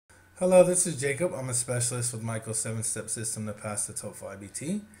Hello, this is Jacob. I'm a specialist with Michael's 7-step system to pass the TOEFL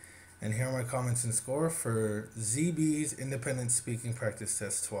IBT. And here are my comments and score for ZB's Independent Speaking Practice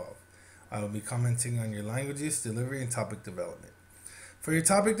Test 12. I will be commenting on your language use, delivery, and topic development. For your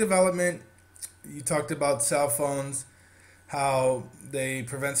topic development, you talked about cell phones, how they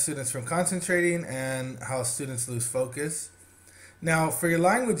prevent students from concentrating, and how students lose focus. Now, for your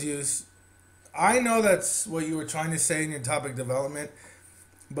language use, I know that's what you were trying to say in your topic development.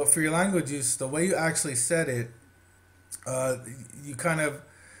 But for your language use, the way you actually said it,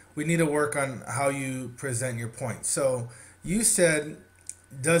 we need to work on how you present your point. So you said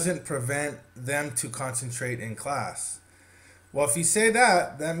doesn't prevent them to concentrate in class. Well, if you say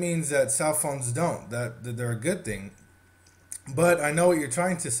that, that means that cell phones don't, that they're a good thing. But I know what you're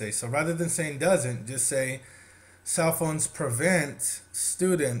trying to say. So rather than saying doesn't, just say cell phones prevent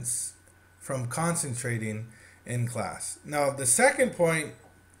students from concentrating in class. Now, the second point,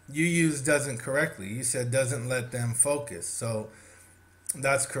 you used doesn't correctly. You said doesn't let them focus. So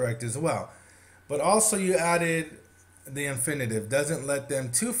that's correct as well. But also you added the infinitive, doesn't let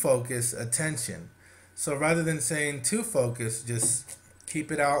them to focus attention. So rather than saying to focus, just keep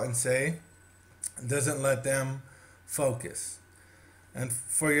it out and say doesn't let them focus. And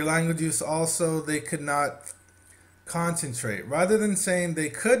for your language use also, they could not concentrate. Rather than saying they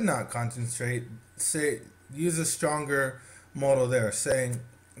could not concentrate, use a stronger modal there, saying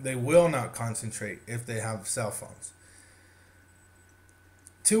they will not concentrate if they have cell phones.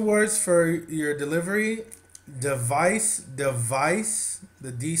 2 words for your delivery: device,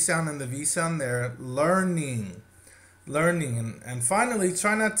 the D sound and the V sound there, learning. And finally,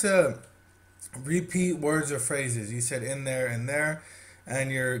 try not to repeat words or phrases. You said in there,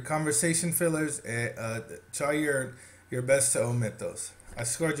 and your conversation fillers, try your best to omit those. I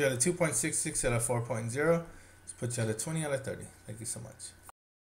scored you at a 2.66 out of 4.0. Let's put you at a 20 out of 30. Thank you so much.